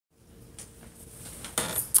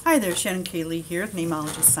Hi there, Shannon Kaylee here with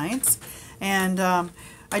Neimology Science, and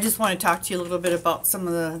I just want to talk to you a little bit about some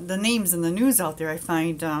of the names in the news out there I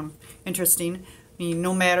find interesting. I mean,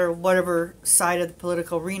 no matter whatever side of the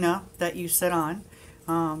political arena that you sit on,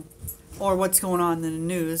 or what's going on in the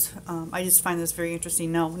news, I just find this very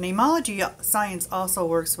interesting. Now, Neimology Science also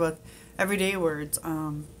works with everyday words,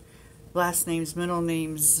 last names, middle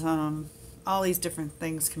names, all these different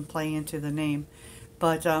things can play into the name.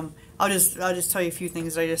 But I'll just tell you a few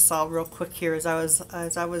things I just saw real quick here as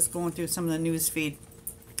I was going through some of the news feed.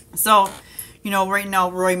 So, you know, right now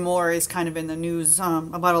Roy Moore is kind of in the news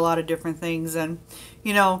about a lot of different things, and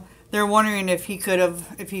you know, they're wondering if he could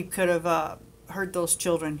have hurt those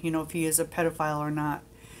children. You know, if he is a pedophile or not.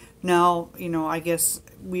 Now, you know, I guess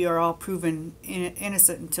we are all proven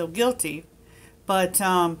innocent until guilty, but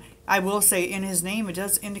I will say in his name it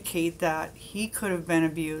does indicate that he could have been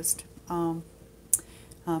abused.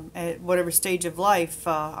 At whatever stage of life,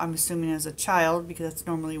 I'm assuming as a child, because that's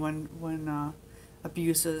normally when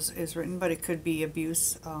abuse is written, but it could be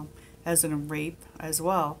abuse as in a rape as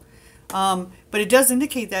well. But it does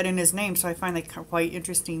indicate that in his name, so I find that quite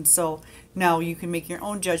interesting. So now you can make your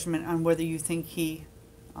own judgment on whether you think he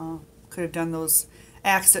could have done those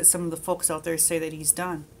acts that some of the folks out there say that he's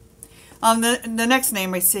done. The next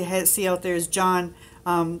name I see out there is Moore.John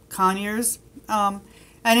Conyers, and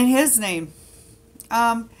in his name,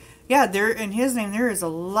 yeah, in his name there is a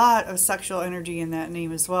lot of sexual energy in that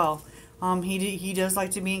name as well. He does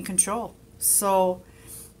like to be in control. So,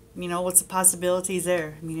 you know, what's the possibilities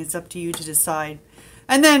there? I mean, it's up to you to decide.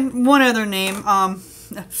 And then one other name,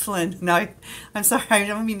 Flynn. No, I'm sorry, I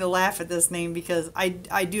don't mean to laugh at this name because I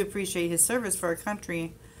do appreciate his service for our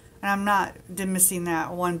country, and I'm not dismissing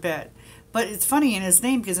that one bit. But it's funny in his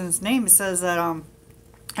name, because in his name it says that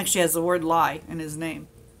actually has the word lie in his name.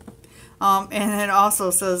 And it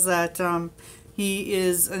also says that he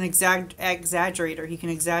is an exaggerator. He can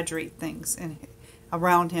exaggerate things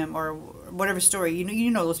around him, or whatever story.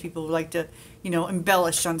 You know those people who like to, you know,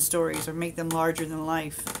 embellish on stories or make them larger than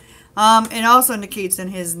life. It also indicates in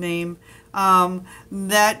his name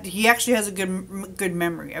that he actually has a good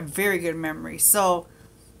memory, a very good memory. So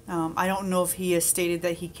I don't know if he has stated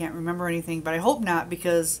that he can't remember anything, but I hope not,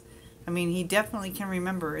 because I mean, he definitely can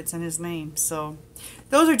remember. It's in his name. So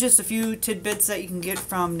those are just a few tidbits that you can get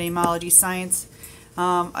from Neimology Science.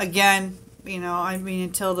 Again, you know, I mean,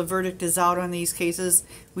 until the verdict is out on these cases,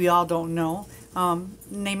 we all don't know.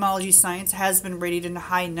 Neimology Science has been rated in the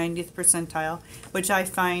high 90th percentile, which I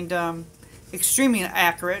find extremely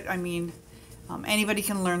accurate. I mean, anybody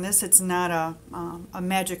can learn this. It's not a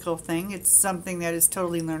magical thing. It's something that is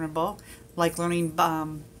totally learnable, like learning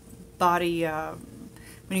body...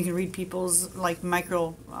 when you can read people's like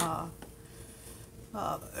micro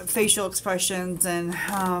facial expressions and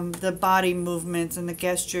the body movements and the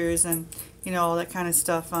gestures and, you know, all that kind of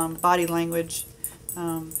stuff, body language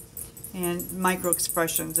and micro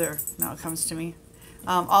expressions. There, now it comes to me.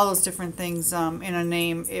 All those different things in a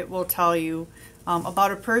name, it will tell you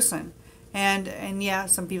about a person. And yeah,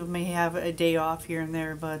 some people may have a day off here and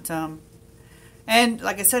there, but and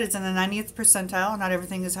like I said, it's in the 90th percentile. Not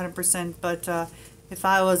everything is 100%, but if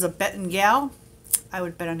I was a betting gal, I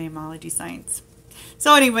would bet on Neimology Science.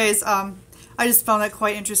 So anyways, I just found that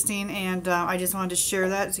quite interesting, and I just wanted to share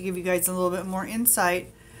that to give you guys a little bit more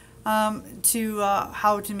insight to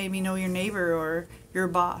how to maybe know your neighbor or your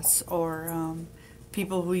boss or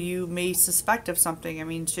people who you may suspect of something. I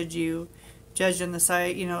mean, should you judge on the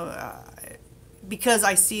side, you know, because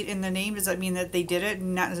I see it in the name, does that mean that they did it?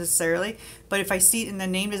 Not necessarily. But if I see it in the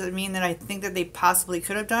name, does it mean that I think that they possibly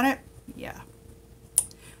could have done it? Yeah.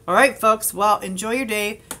 All right, folks. Well, enjoy your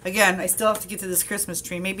day. Again, I still have to get to this Christmas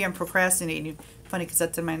tree. Maybe I'm procrastinating. Funny, because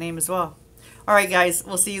that's in my name as well. All right, guys.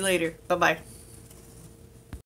 We'll see you later. Bye-bye.